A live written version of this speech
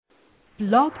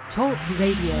Blog Talk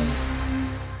Radio.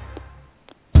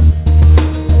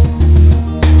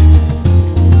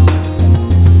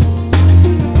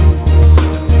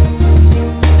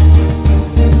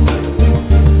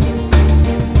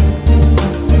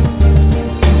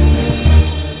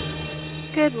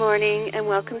 Good morning, and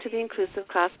welcome to the Inclusive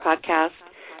Class Podcast.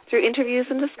 Through interviews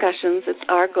and discussions, it's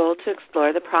our goal to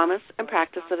explore the promise and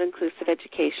practice of inclusive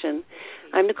education.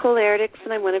 I'm Nicole Eridix,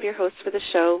 and I'm one of your hosts for the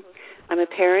show. I'm a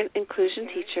parent inclusion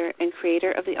teacher and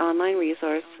creator of the online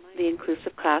resource,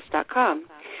 theinclusiveclass.com.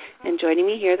 And joining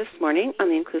me here this morning on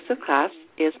the Inclusive Class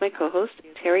is my co-host,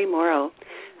 Terry Morrow.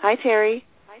 Hi, Terry.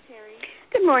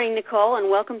 Good morning, Nicole,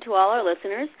 and welcome to all our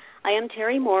listeners. I am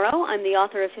Terry Morrow. I'm the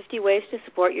author of 50 Ways to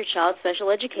Support Your Child's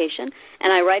Special Education,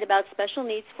 and I write about special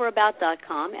needs for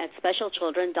About.com at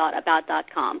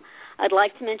specialchildren.about.com. I'd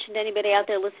like to mention to anybody out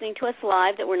there listening to us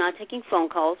live that we're not taking phone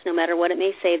calls, no matter what it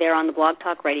may say there on the Blog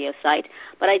Talk Radio site,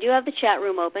 but I do have the chat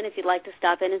room open if you'd like to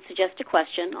stop in and suggest a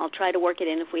question. I'll try to work it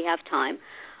in if we have time.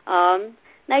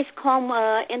 Nice, calm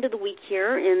end of the week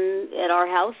here at our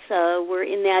house. We're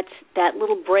in that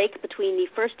little break between the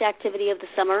first activity of the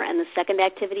summer and the second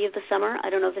activity of the summer. I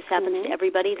don't know if this happens to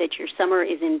everybody, that your summer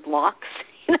is in blocks,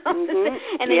 you know?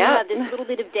 And then you have this little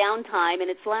bit of downtime, and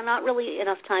it's not really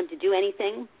enough time to do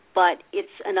anything, but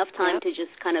it's enough time to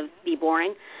just kind of be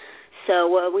boring.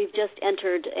 So we've just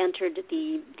entered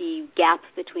the gap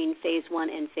between Phase 1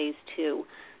 and Phase 2.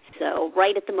 So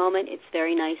right at the moment, it's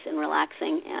very nice and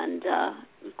relaxing, and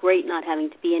great not having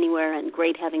to be anywhere, and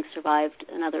great having survived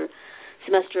another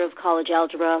semester of college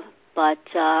algebra, but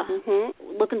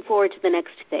looking forward to the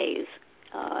next phase.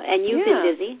 And you've been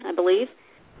busy, I believe.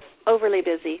 Overly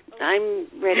busy. I'm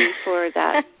ready for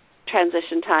that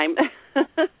transition time.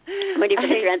 Ready for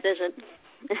the transition.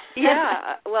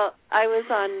 Well,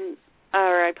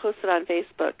 I posted on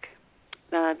Facebook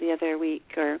the other week,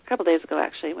 or a couple days ago,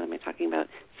 actually. What am I talking about?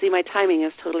 See, my timing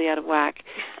is totally out of whack.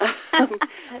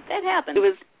 That happens. It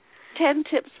was 10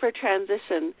 tips for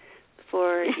transition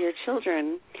for your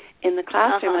children in the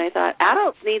classroom, and I thought,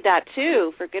 adults need that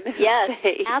too, for goodness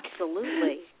sake. Yes,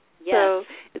 absolutely. Yes. So,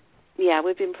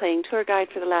 we've been playing tour guide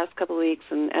for the last couple of weeks,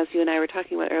 and as you and I were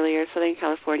talking about earlier, Southern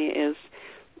California is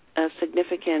a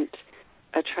significant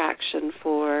attraction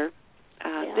for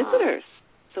visitors.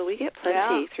 So we get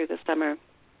plenty through the summer.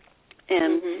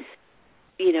 And,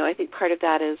 I think part of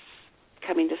that is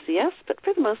coming to see us, but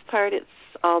for the most part, it's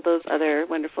all those other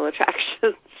wonderful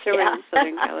attractions around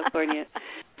Southern California.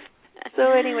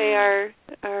 So anyway,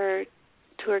 our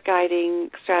tour guiding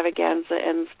extravaganza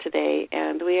ends today,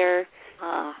 and we're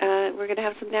going to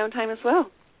have some downtime as well.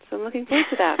 So I'm looking forward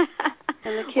to that.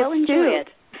 And the kids enjoy it.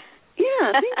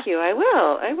 Yeah, thank you. I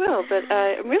will. But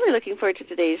I'm really looking forward to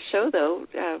today's show, though.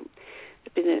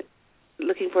 I've been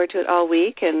looking forward to it all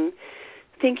week and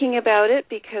thinking about it,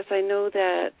 because I know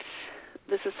that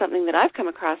this is something that I've come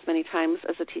across many times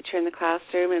as a teacher in the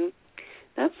classroom, and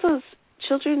that's those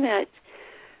children that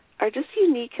are just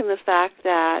unique in the fact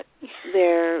that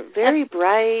they're very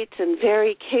bright and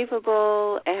very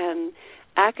capable and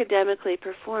academically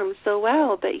perform so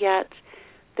well, but yet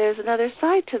there's another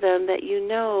side to them that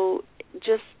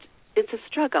it's a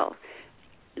struggle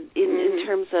in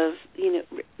terms of,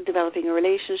 developing a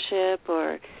relationship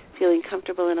or feeling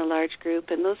comfortable in a large group.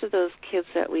 And those are those kids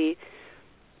that we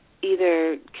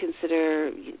either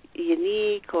consider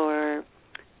unique or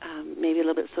maybe a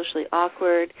little bit socially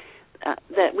awkward,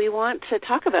 that we want to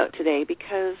talk about today,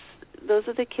 because those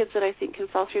are the kids that I think can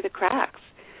fall through the cracks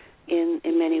in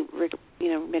many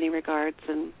regards.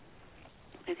 And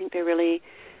I think they're really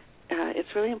it's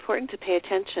really important to pay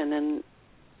attention and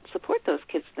support those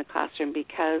kids in the classroom,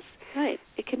 because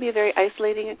it can be a very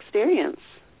isolating experience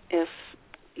if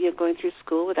you're going through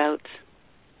school without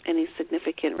any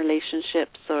significant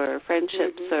relationships or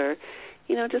friendships, or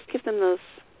just give them those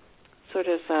sort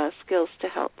of skills to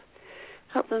help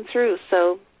them through.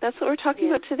 So that's what we're talking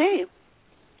about today,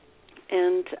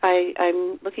 and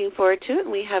I'm looking forward to it.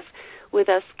 And we have with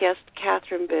us guest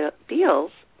Catherine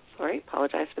Beals. Sorry,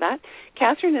 apologize for that.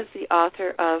 Catherine is the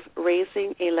author of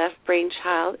Raising a Left Brain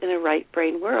Child in a Right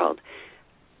Brain World,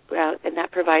 and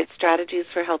that provides strategies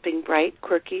for helping bright,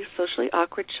 quirky, socially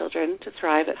awkward children to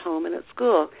thrive at home and at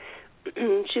school.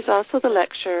 She's also the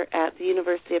lecturer at the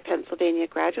University of Pennsylvania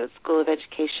Graduate School of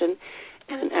Education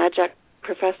and an adjunct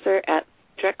professor at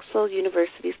Drexel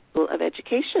University School of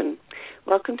Education.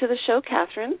 Welcome to the show,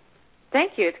 Catherine.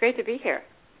 Thank you. It's great to be here.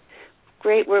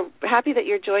 Great. We're happy that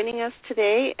you're joining us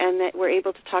today and that we're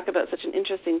able to talk about such an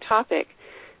interesting topic.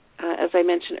 As I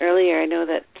mentioned earlier, I know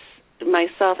that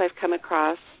myself, I've come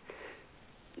across,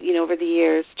 over the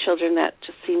years, children that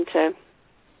just seem to,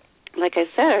 like I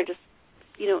said, are just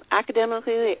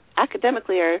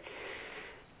academically are,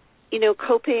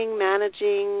 coping,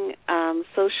 managing,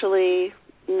 socially,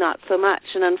 not so much.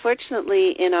 And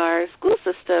unfortunately, in our school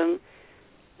system,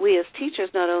 we as teachers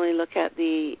not only look at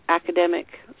the academic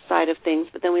side of things,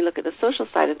 but then we look at the social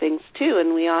side of things too,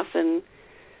 and we often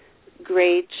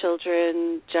grade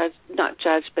children,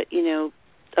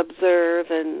 observe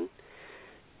and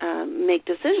make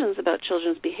decisions about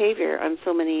children's behavior on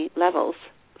so many levels.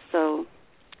 So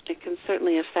it can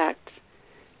certainly affect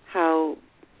how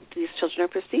these children are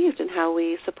perceived and how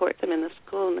we support them in the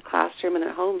school, in the classroom, and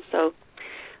at home. So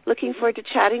looking forward to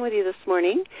chatting with you this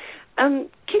morning. Can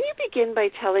you begin by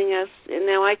telling us, and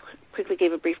now I quickly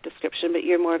gave a brief description, but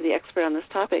you're more of the expert on this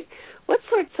topic, what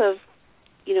sorts of,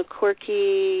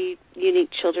 quirky, unique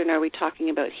children are we talking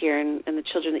about here, and the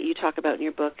children that you talk about in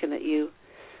your book and that you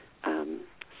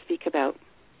speak about?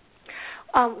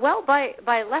 Well,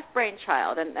 by left brain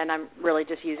child, and I'm really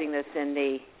just using this in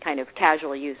the kind of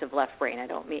casual use of left brain. I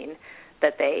don't mean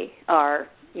that they are,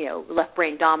 left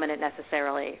brain dominant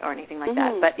necessarily or anything like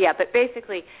that. But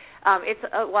basically, it's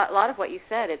a lot of what you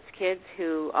said. It's kids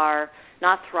who are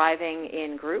not thriving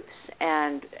in groups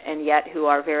and yet who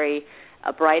are very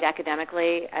bright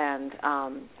academically and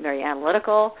very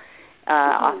analytical,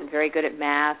 often very good at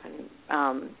math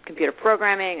and computer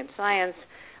programming and science,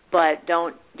 but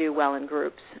don't do well in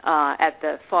groups. At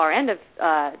the far end of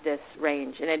this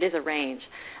range, and it is a range,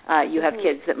 you have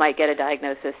kids that might get a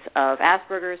diagnosis of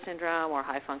Asperger's syndrome or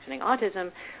high-functioning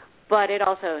autism, but it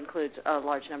also includes a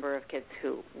large number of kids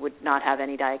who would not have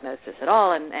any diagnosis at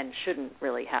all and shouldn't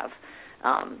really have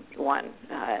one.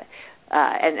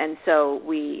 And so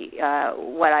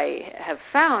what I have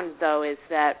found, though, is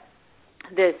that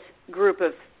this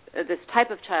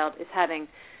type of child is having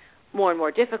more and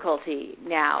more difficulty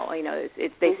now.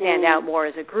 They stand out more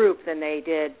as a group than they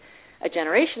did a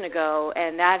generation ago,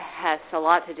 and that has a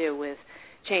lot to do with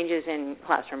changes in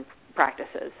classroom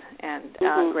practices and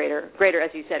greater,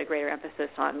 as you said, a greater emphasis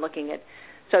on looking at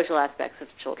social aspects of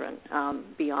children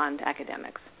beyond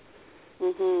academics.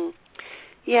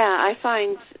 Yeah, I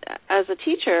find as a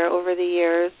teacher over the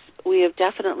years, we have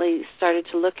definitely started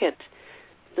to look at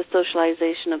the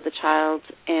socialization of the child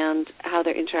and how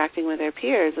they're interacting with their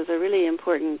peers as a really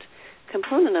important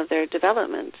component of their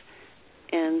development.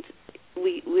 And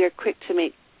we are quick to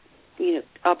make,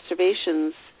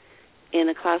 observations in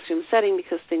a classroom setting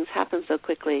because things happen so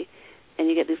quickly, and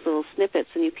you get these little snippets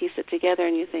and you piece it together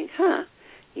and you think,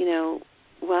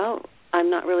 well, I'm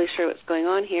not really sure what's going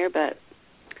on here, but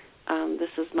this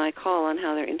is my call on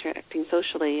how they're interacting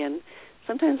socially. And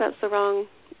sometimes that's the wrong,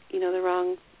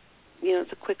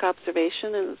 it's a quick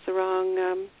observation and it's the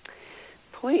wrong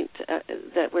point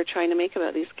that we're trying to make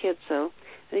about these kids. So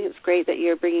I think it's great that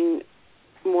you're bringing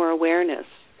more awareness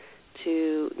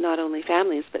to not only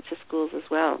families but to schools as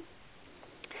well.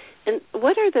 And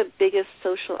what are the biggest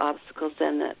social obstacles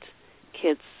then that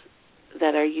kids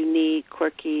that are unique,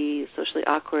 quirky, socially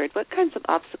awkward, what kinds of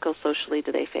obstacles socially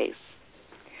do they face?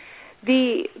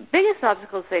 The biggest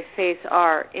obstacles they face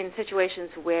are in situations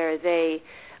where they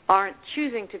aren't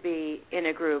choosing to be in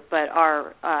a group but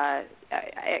are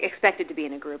expected to be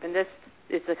in a group. And this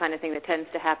is the kind of thing that tends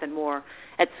to happen more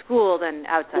at school than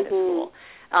outside of school.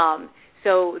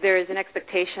 So there is an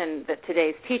expectation that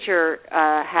today's teacher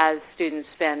has students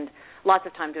spend lots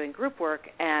of time doing group work,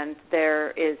 and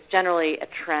there is generally a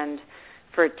trend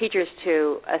for teachers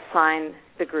to assign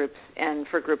the groups and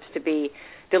for groups to be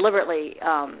deliberately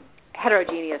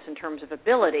heterogeneous in terms of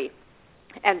ability.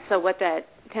 And so what that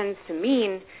tends to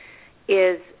mean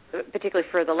is, particularly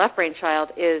for the left brain child,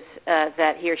 is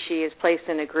that he or she is placed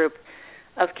in a group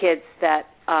of kids that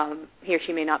he or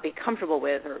she may not be comfortable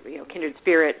with or kindred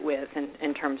spirit with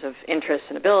in terms of interests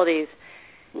and abilities,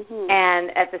 and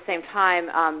at the same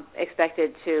time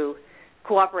expected to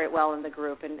cooperate well in the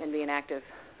group and be an active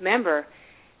member.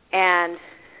 And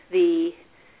the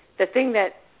thing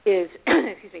that is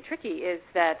tricky is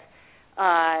that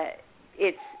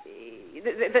it's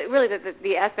really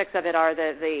the aspects of it are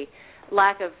the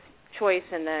lack of choice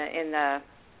in the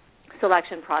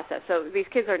selection process. So these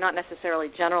kids are not necessarily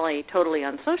generally totally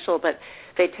unsocial, but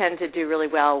they tend to do really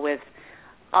well with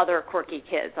other quirky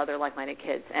kids, other like-minded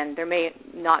kids, and there may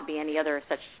not be any other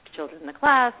such children in the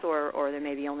class, or there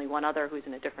may be only one other who's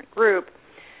in a different group.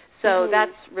 So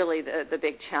that's really the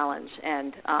big challenge,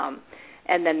 and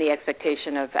then the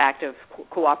expectation of active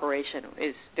cooperation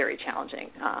is very challenging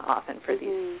often for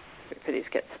these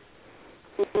kids.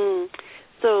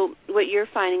 So what you're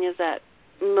finding is that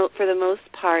for the most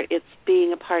part, it's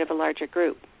being a part of a larger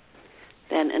group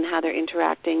then, and how they're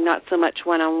interacting, not so much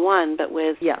one-on-one, but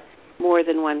with more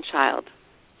than one child.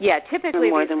 Yeah,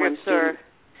 typically these groups are,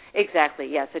 Exactly,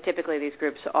 yes. So typically these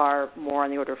groups are more on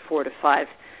the order of 4 to 5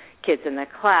 kids in the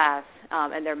class,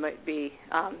 and there might be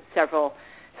several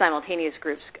simultaneous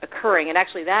groups occurring. And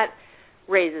actually that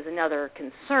raises another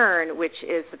concern, which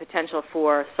is the potential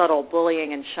for subtle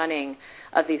bullying and shunning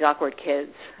of these awkward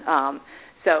kids.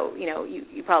 So,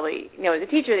 you probably know as a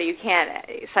teacher that you can't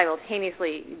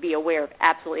simultaneously be aware of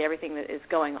absolutely everything that is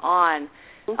going on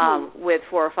with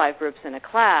 4 or 5 groups in a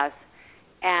class.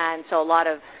 And so a lot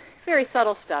of very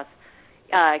subtle stuff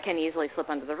can easily slip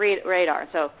under the radar.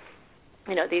 So,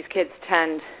 these kids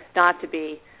tend not to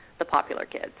be the popular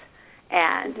kids.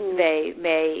 And they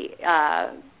may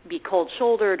be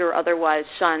cold-shouldered or otherwise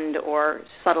shunned or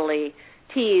subtly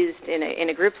teased in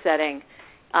a group setting,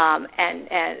 and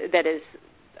that is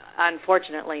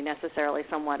unfortunately necessarily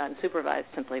somewhat unsupervised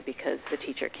simply because the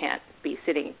teacher can't be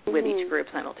sitting with each group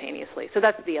simultaneously. So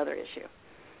that's the other issue.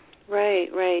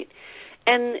 Right.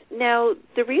 And now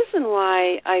the reason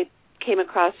why I came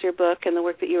across your book and the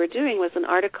work that you were doing was an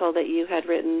article that you had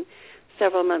written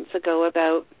several months ago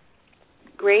about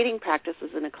grading practices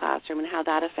in a classroom and how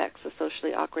that affects a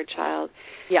socially awkward child.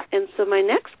 Yeah. And so my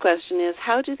next question is,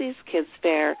 how do these kids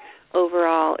fare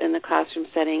overall in the classroom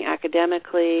setting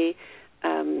academically,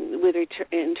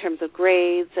 in terms of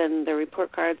grades and the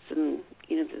report cards and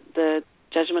the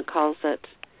judgment calls that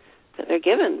they're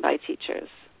given by teachers?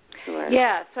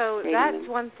 Yeah, so that's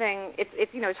one thing.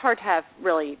 It's hard to have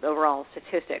really overall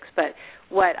statistics, but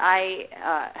what I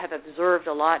have observed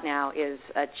a lot now is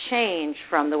a change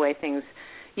from the way things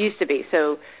used to be.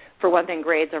 So, for one thing,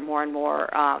 grades are more and more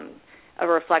a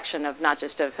reflection of not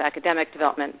just of academic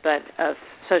development, but of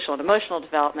social and emotional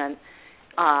development.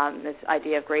 This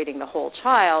idea of grading the whole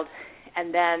child,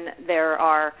 and then there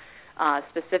are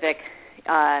specific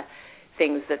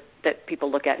things that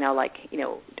people look at now, like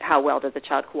how well did the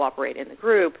child cooperate in the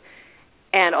group,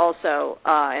 and also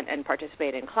and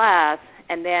participate in class.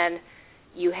 And then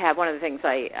you have one of the things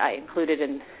I included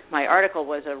in my article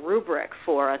was a rubric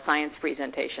for a science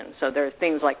presentation. So there are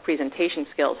things like presentation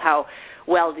skills. How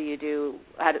well do you do?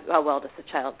 How well does the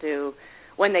child do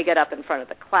when they get up in front of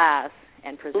the class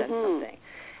and present something?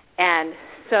 And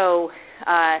so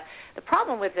the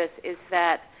problem with this is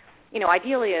that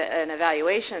ideally an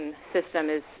evaluation system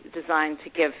is designed to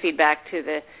give feedback to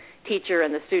the teacher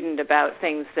and the student about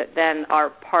things that then are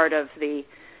part of the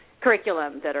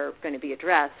curriculum that are going to be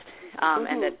addressed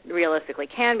and that realistically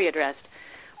can be addressed.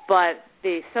 But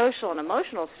the social and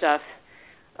emotional stuff,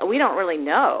 we don't really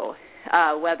know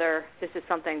whether this is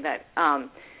something that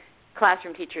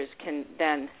classroom teachers can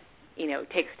then,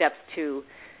 take steps to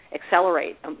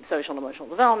accelerate social and emotional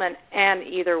development, and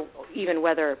even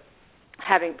whether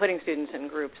putting students in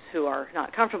groups who are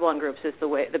not comfortable in groups is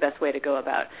the best way to go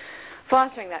about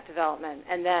fostering that development.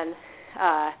 And then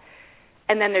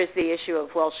there's the issue of,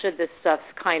 well, should this stuff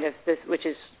which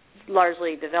is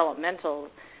largely developmental,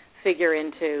 figure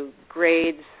into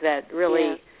grades that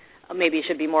really maybe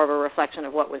should be more of a reflection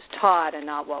of what was taught and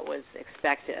not what was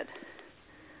expected.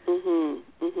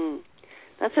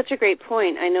 That's such a great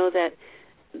point. I know that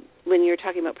when you're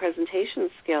talking about presentation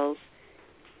skills,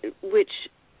 which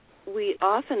we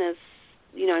often, as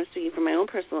I'm speaking from my own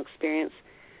personal experience,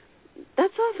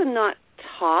 that's often not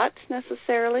taught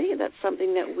necessarily. That's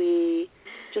something that we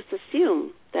just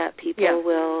assume that people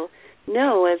will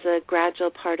know as a gradual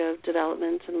part of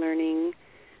development and learning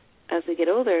as we get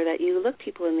older, that you look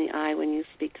people in the eye when you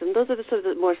speak to them. Those are the sort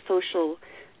of the more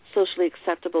socially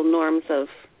acceptable norms of,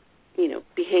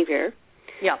 behavior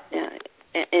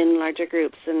in larger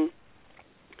groups. And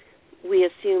we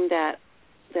assume that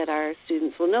our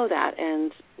students will know that.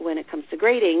 And when it comes to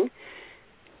grading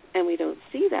and we don't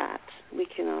see that, we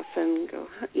can often go,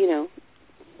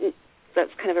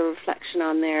 that's kind of a reflection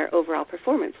on their overall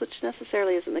performance, which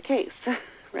necessarily isn't the case,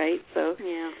 right? So,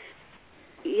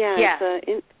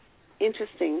 it's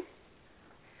interesting.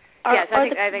 Yes, I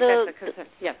think that's a concern.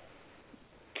 Yeah.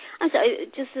 I'm sorry,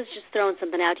 just throwing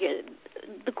something out here.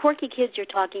 The quirky kids you're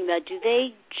talking about, do they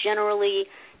generally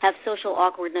have social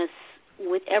awkwardness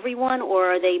with everyone,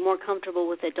 or are they more comfortable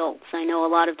with adults? I know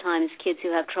a lot of times kids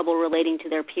who have trouble relating to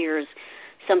their peers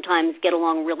sometimes get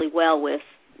along really well with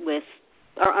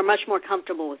are much more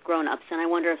comfortable with grown-ups, and I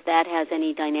wonder if that has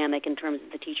any dynamic in terms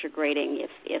of the teacher grading,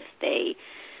 if they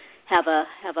have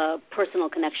a personal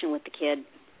connection with the kid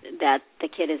that the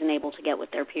kid isn't able to get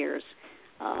with their peers.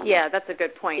 Yeah, that's a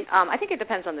good point. I think it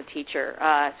depends on the teacher.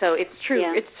 So it's true.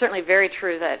 Yeah. It's certainly very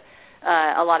true that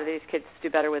a lot of these kids do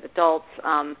better with adults.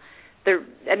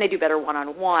 And they do better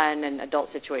one-on-one, and adult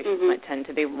situations might tend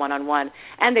to be one-on-one.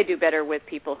 And they do better with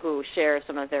people who share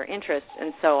some of their interests,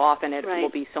 and so often it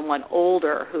will be someone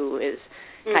older who is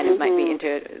kind of might be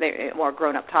into a more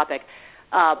grown-up topic.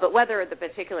 But whether the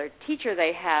particular teacher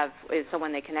they have is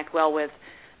someone they connect well with,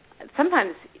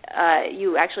 sometimes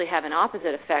you actually have an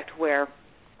opposite effect where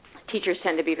teachers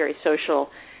tend to be very social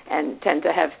and tend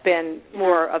to have been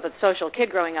more of a social kid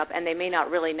growing up, and they may not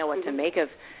really know what to make of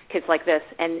kids like this.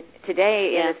 And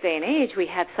today, in this day and age, we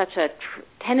have such a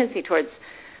tendency towards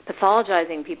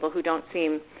pathologizing people who don't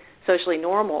seem socially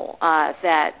normal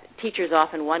that teachers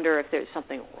often wonder if there's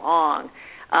something wrong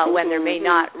when there may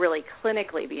not really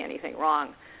clinically be anything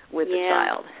wrong with the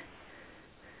child.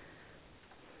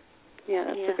 Yeah,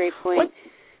 that's a great point.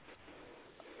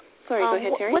 Sorry, go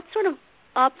ahead, Terry. What sort of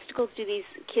obstacles do these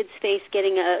kids face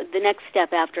getting the next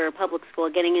step after public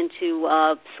school, getting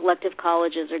into selective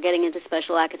colleges or getting into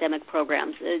special academic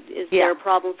programs? Is there a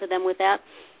problem for them with that?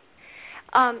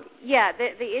 The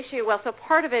issue, so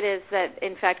part of it is that,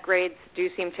 in fact, grades do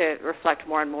seem to reflect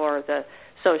more and more of the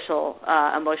social,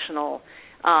 emotional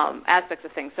aspects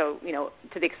of things. So,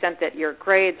 to the extent that your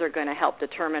grades are going to help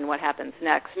determine what happens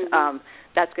next,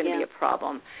 that's going to be a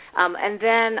problem. And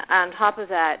then on top of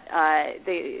that,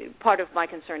 part of my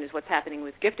concern is what's happening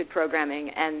with gifted programming,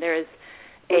 and there's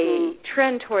a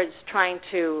trend towards trying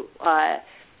to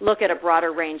look at a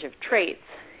broader range of traits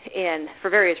for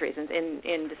various reasons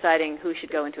in deciding who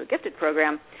should go into a gifted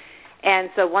program. And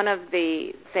so one of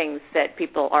the things that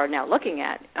people are now looking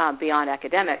at beyond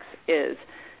academics is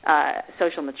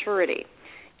social maturity.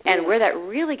 And where that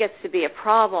really gets to be a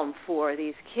problem for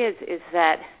these kids is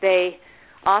that they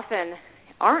often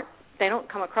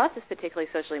don't come across as particularly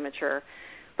socially mature.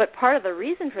 But part of the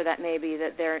reason for that may be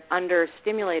that they're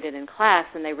understimulated in class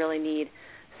and they really need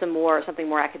something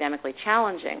more academically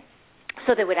challenging.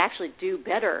 So they would actually do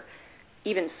better,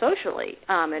 even socially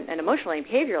and emotionally and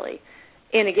behaviorally,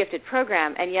 in a gifted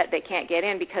program, and yet they can't get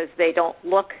in because they don't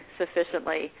look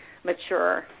sufficiently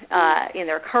mature in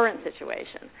their current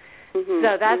situation.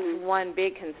 So that's one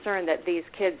big concern, that these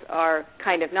kids are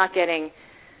kind of not getting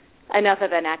enough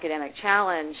of an academic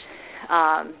challenge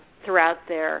throughout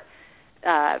their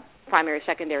primary,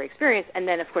 secondary experience, and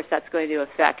then, of course, that's going to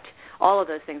affect, all of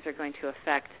those things are going to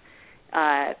affect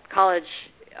college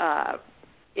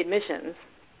admissions.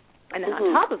 And then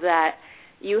on top of that,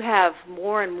 you have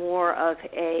more and more of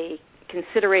a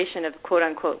consideration of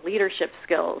quote-unquote leadership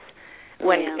skills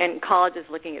when college is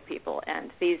looking at people.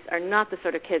 And these are not the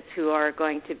sort of kids who are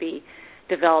going to be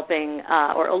developing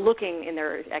or looking in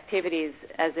their activities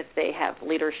as if they have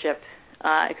leadership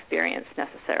experience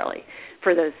necessarily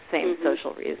for those same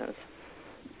social reasons.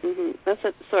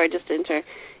 Sorry, just to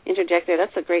interject there.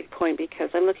 That's a great point, because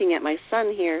I'm looking at my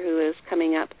son here who is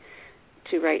coming up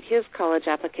to write his college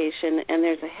application, and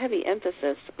there's a heavy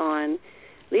emphasis on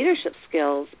leadership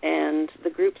skills and the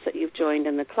groups that you've joined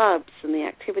and the clubs and the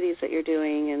activities that you're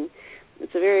doing, and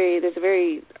there's a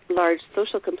very large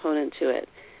social component to it,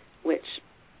 which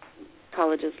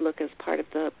colleges look as part of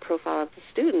the profile of the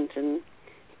student. And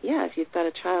if you've got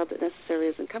a child that necessarily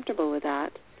isn't comfortable with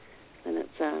that, then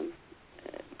it's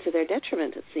to their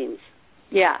detriment, it seems.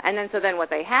 Yeah, and then what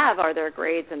they have are their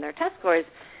grades and their test scores,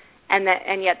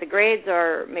 and yet the grades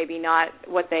are maybe not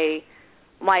what they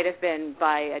might have been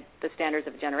by the standards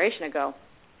of a generation ago.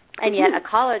 And yet a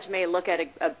college may look at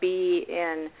a B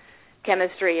in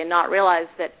chemistry and not realize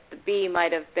that the B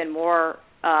might have been more,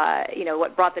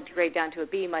 what brought the grade down to a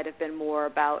B might have been more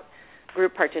about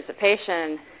group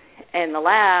participation in the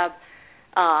lab,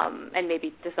 and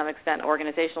maybe to some extent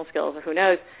organizational skills, or who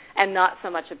knows, and not so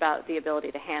much about the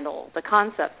ability to handle the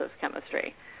concepts of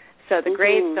chemistry. So the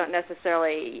grades don't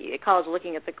necessarily, college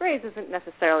looking at the grades isn't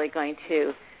necessarily going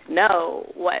to know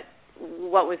what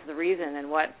was the reason and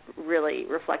what really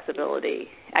reflects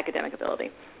academic ability.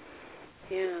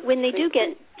 Yeah. When they do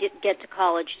get to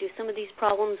college, do some of these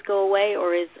problems go away,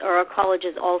 or are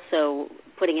colleges also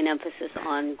putting an emphasis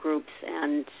on groups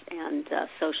and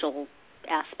social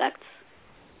aspects?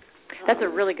 That's a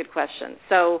really good question.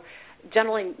 So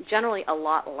generally a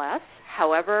lot less.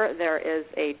 However, there is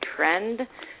a trend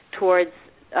towards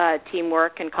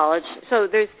teamwork in college. So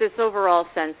there's this overall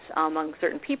sense among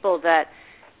certain people that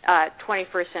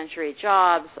 21st century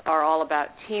jobs are all about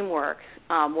teamwork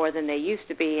more than they used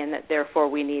to be, and that therefore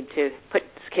we need to put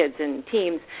kids in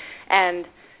teams. And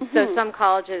so some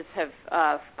colleges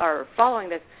are following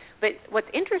this. But what's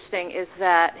interesting is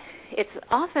that it's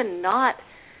often not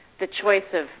the choice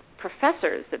of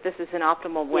professors that this is an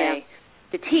optimal way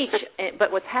to teach,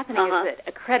 but what's happening is that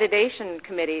reaccreditation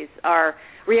committees are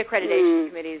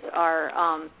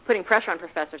putting pressure on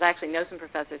professors. I actually know some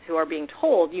professors who are being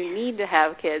told you need to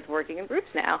have kids working in groups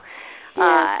now.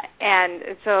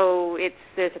 And so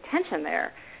there's a tension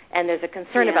there, and there's a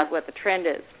concern about what the trend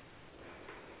is.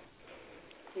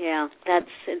 Yeah,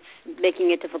 it's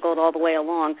making it difficult all the way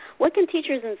along. What can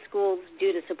teachers and schools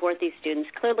do to support these students?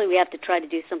 Clearly, we have to try to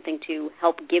do something to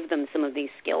help give them some of these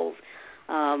skills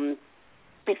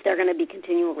if they're going to be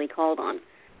continually called on.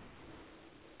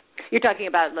 You're talking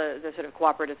about the sort of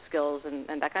cooperative skills and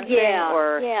that kind of thing?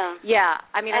 Or, yeah.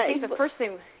 I mean, I think the first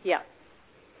thing,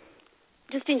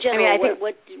 just in general,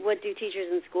 what do teachers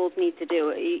and schools need to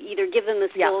do? Either give them the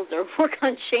skills or work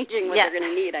on changing what they're going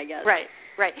to need, I guess.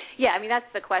 Right. Yeah, I mean, that's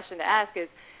the question to ask is,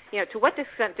 to what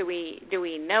extent do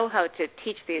we know how to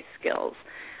teach these skills?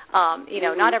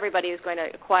 Not everybody is going to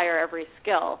acquire every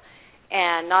skill,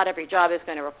 and not every job is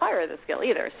going to require the skill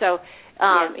either. So,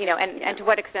 and to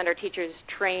what extent are teachers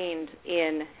trained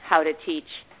in how to teach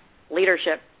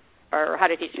leadership or how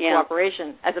to teach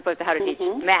cooperation as opposed to how to teach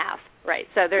math, right?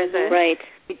 So there's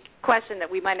a question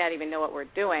that we might not even know what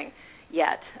we're doing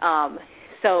yet.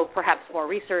 So perhaps more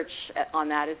research on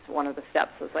that is one of the steps.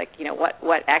 Is like,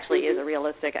 what actually is a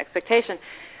realistic expectation.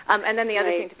 And then the other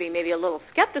thing to be maybe a little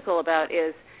skeptical about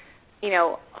is,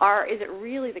 is it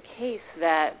really the case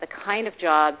that the kind of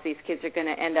jobs these kids are going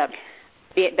to end up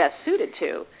being best suited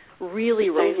to really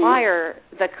require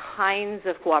the kinds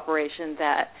of cooperation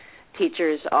that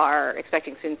teachers are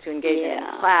expecting students to engage in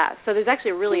class? So there's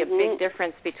actually really a big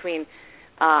difference between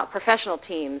professional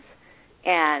teams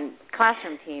and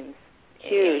classroom teams.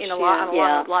 Huge, in a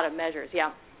lot of measures, Yeah.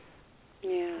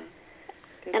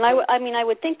 And I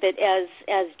would think that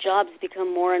as jobs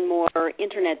become more and more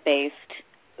internet based,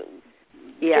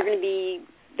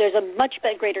 there's a much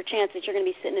greater chance that you're going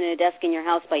to be sitting in a desk in your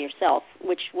house by yourself,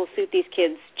 which will suit these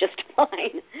kids just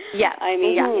fine. Yeah. I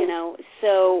mean,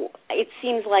 so it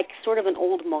seems like sort of an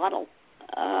old model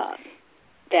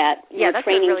that we're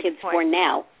training really kids for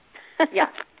now. Yeah.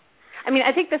 I mean,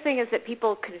 I think the thing is that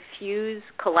people confuse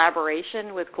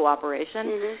collaboration with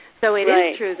cooperation. So it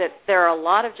is true that there are a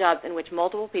lot of jobs in which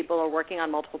multiple people are working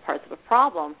on multiple parts of a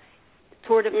problem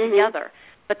sort of together,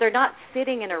 but they're not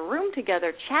sitting in a room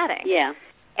together chatting. Yeah.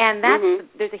 And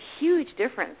there's a huge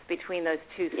difference between those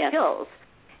two skills.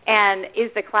 And is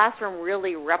the classroom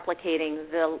really replicating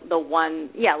the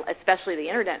one, especially the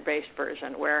internet-based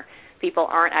version where people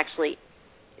aren't actually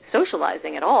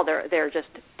socializing at all? They're just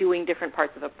doing different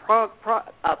parts of a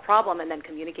problem and then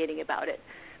communicating about it,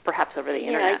 perhaps over the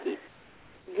internet.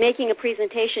 Making a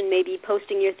presentation, maybe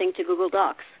posting your thing to Google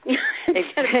Docs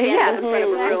instead of standing in front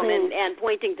of a room and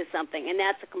pointing to something, and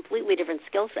that's a completely different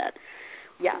skill set.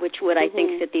 Which would I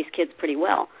think fit these kids pretty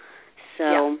well.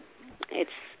 So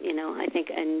it's I think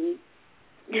and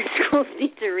schools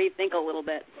need to rethink a little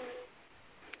bit.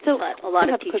 So but a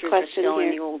lot of teachers are still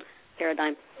in the old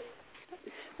paradigm.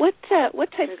 What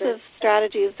types of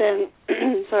strategies then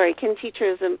can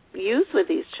teachers use with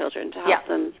these children to help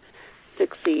them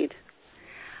succeed?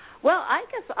 Well, I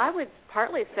guess I would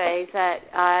partly say that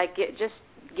just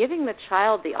giving the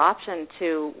child the option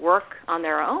to work on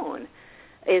their own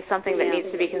is something that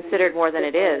needs to be considered more than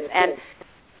it is. And,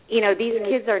 these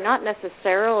kids are not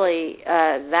necessarily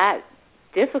that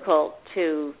difficult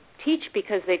to teach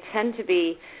because they tend to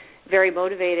be very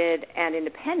motivated and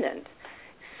independent.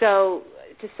 So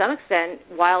to some extent,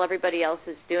 while everybody else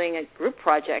is doing a group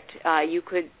project, you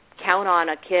could count on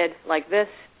a kid like this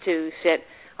to sit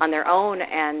on their own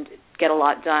and get a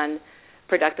lot done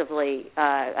productively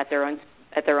at their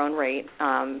own rate,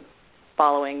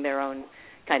 following their own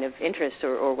kind of interests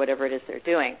or whatever it is they're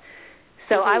doing.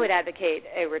 So I would advocate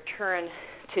a return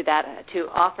to that, to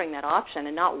offering that option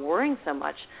and not worrying so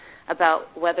much about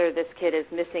whether this kid is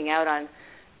missing out on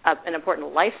an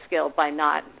important life skill by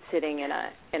not sitting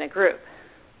in a group.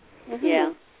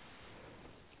 Yeah.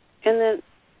 And then,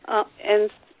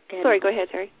 sorry, go ahead,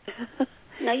 Terry.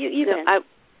 No, you go ahead.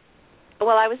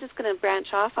 I was just going to branch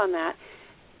off on that.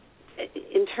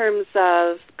 In terms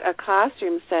of a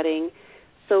classroom setting,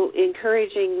 so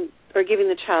encouraging or giving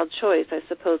the child choice, I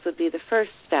suppose, would be the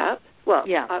first step. Well,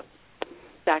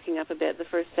 backing up a bit, the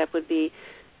first step would be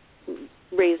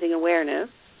raising awareness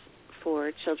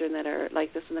for children that are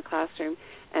like this in the classroom,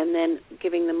 and then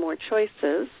giving them more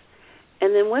choices.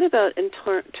 And then what about in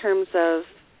terms of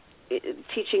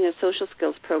teaching a social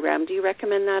skills program? Do you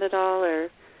recommend that at all, or?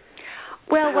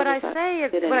 Well, what I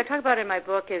talk about in my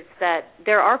book is that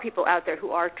there are people out there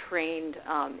who are trained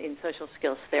in social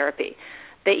skills therapy,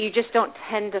 that you just don't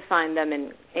tend to find them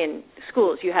in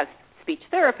schools. You have speech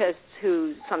therapists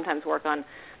who sometimes work on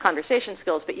conversation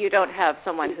skills, but you don't have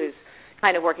someone who's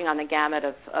kind of working on the gamut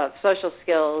of social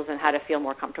skills and how to feel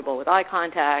more comfortable with eye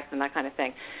contact and that kind of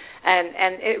thing.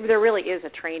 And there really is a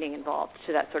training involved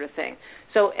to that sort of thing.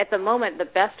 So at the moment, the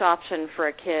best option for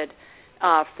a kid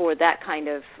for that kind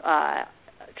of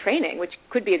training, which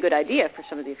could be a good idea for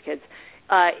some of these kids,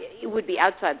 it would be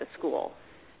outside the school.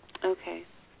 Okay.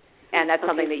 And that's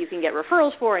something that you can get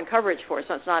referrals for and coverage for.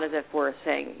 So it's not as if we're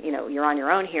saying, you're on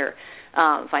your own here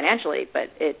financially, but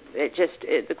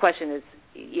the question is,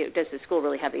 does the school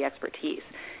really have the expertise?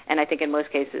 And I think in most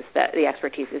cases that the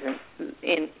expertise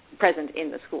isn't present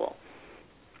in the school.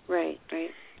 Right.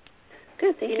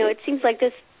 Good. Thank you. It seems like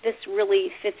this really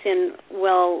fits in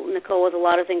well, Nicole, with a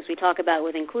lot of things we talk about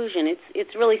with inclusion.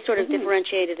 It's really sort of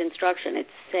differentiated instruction.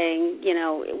 It's saying,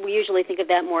 we usually think of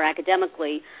that more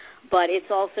academically, but it's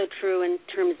also true in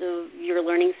terms of your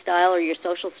learning style or your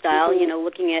social style,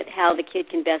 looking at how the kid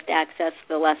can best access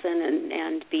the lesson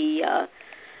and be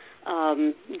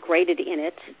graded in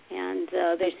it. And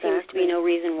there seems to be no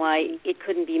reason why it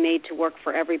couldn't be made to work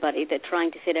for everybody, that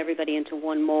trying to fit everybody into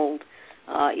one mold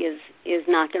is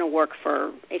not going to work for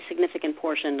a significant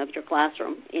portion of your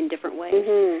classroom in different ways.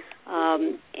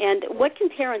 And what can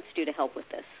parents do to help with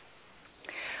this?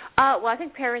 Well, I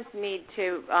think parents need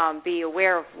to be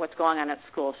aware of what's going on at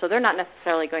school. So they're not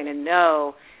necessarily going to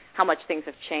know how much things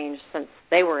have changed since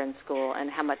they were in school and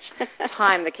how much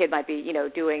time the kid might be,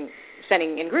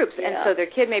 spending in groups. Yeah. And so their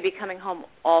kid may be coming home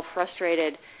all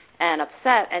frustrated and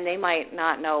upset, and they might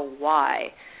not know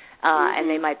why. And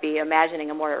they might be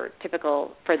imagining a more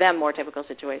typical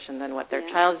situation than what their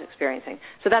child is experiencing.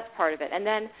 So that's part of it. And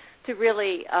then to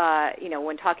really,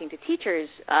 when talking to teachers,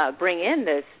 bring in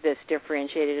this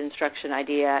differentiated instruction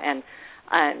idea and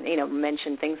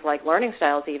mention things like learning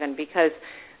styles even, because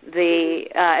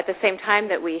at the same time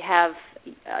that we have,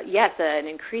 an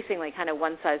increasingly kind of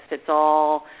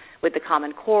one-size-fits-all with the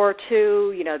Common Core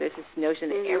too, there's this notion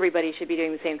that everybody should be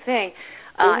doing the same thing.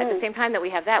 At the same time that we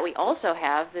have that, we also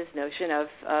have this notion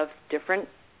of different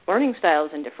learning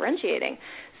styles and differentiating.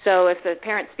 So if the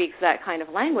parent speaks that kind of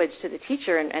language to the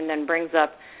teacher and then brings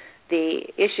up the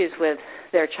issues with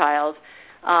their child,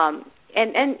 and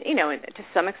to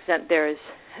some extent there's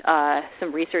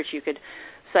some research you could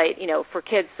cite, for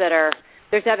kids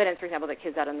there's evidence, for example, that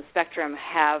kids out on the spectrum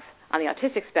on the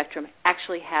autistic spectrum,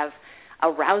 actually have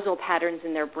arousal patterns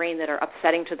in their brain that are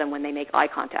upsetting to them when they make eye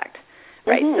contact.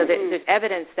 Right, so there's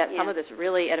evidence that some of this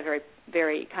really, at a very,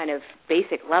 very kind of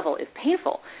basic level, is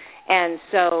painful. And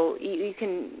so you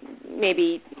can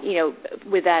maybe,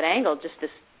 with that angle, just to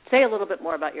say a little bit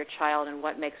more about your child and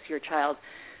what makes your child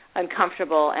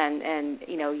uncomfortable, and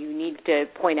you need to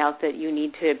point out that you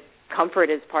need to comfort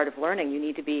as part of learning. You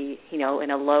need to be, in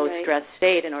a low stress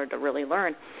state in order to really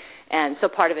learn. And so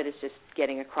part of it is just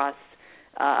getting across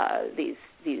these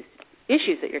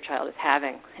issues that your child is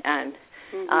having, and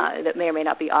that may or may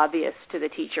not be obvious to the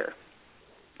teacher.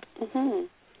 A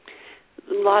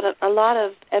lot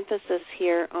of emphasis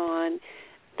here on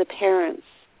the parents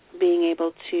being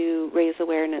able to raise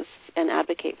awareness and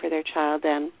advocate for their child,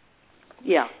 and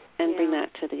bring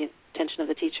that to the attention of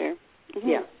the teacher.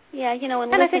 And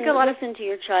I think listen to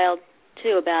your child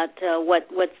too about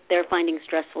what they're finding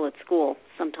stressful at school.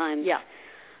 Sometimes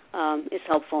is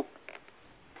helpful.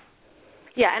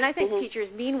 Yeah, and I think teachers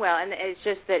mean well, and it's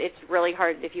just that it's really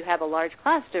hard if you have a large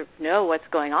class to know what's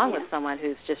going on with someone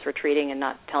who's just retreating and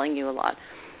not telling you a lot.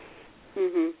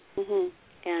 And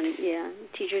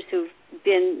teachers who've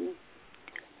been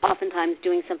oftentimes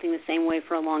doing something the same way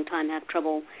for a long time have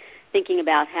trouble thinking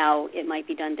about how it might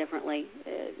be done differently.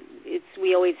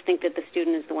 We always think that the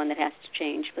student is the one that has to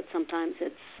change, but sometimes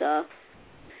it's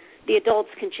the adults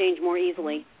can change more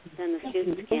easily than the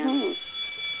students can.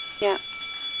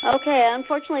 Okay,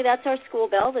 unfortunately that's our school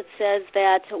bell that says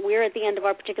that we're at the end of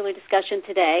our particular discussion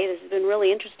today. This has been really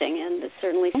interesting, and it's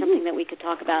certainly something that we could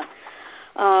talk about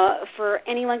for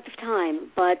any length of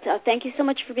time. But thank you so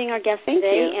much for being our guest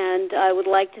today, and I would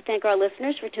like to thank our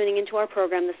listeners for tuning into our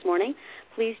program this morning.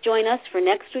 Please join us for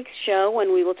next week's show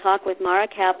when we will talk with Mara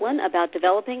Kaplan about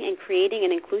developing and creating an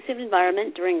inclusive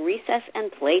environment during recess and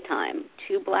playtime,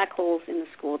 2 black holes in the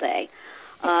school day.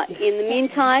 In the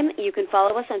meantime, you can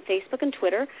follow us on Facebook and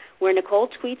Twitter, where Nicole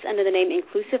tweets under the name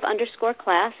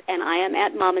inclusive_class, and I am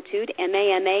at Mamatude,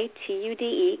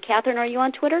 MAMATUDE. Catherine, are you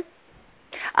on Twitter?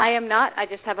 I am not. I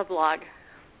just have a blog.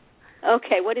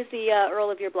 Okay. What is the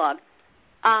URL of your blog?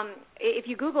 If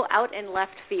you Google Out in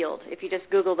Left Field, if you just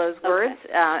Google those words,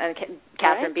 and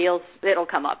Catherine Beals, it'll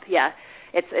come up. Yeah.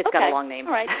 It's got a long name.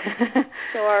 All right.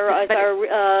 So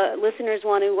our listeners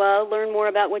want to learn more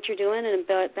about what you're doing and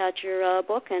about your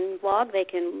book and blog, they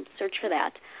can search for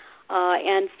that.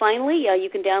 And finally, you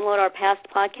can download our past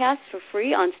podcasts for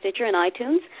free on Stitcher and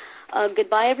iTunes.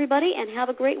 Goodbye, everybody, and have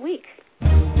a great week.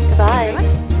 Goodbye.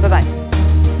 Bye-bye.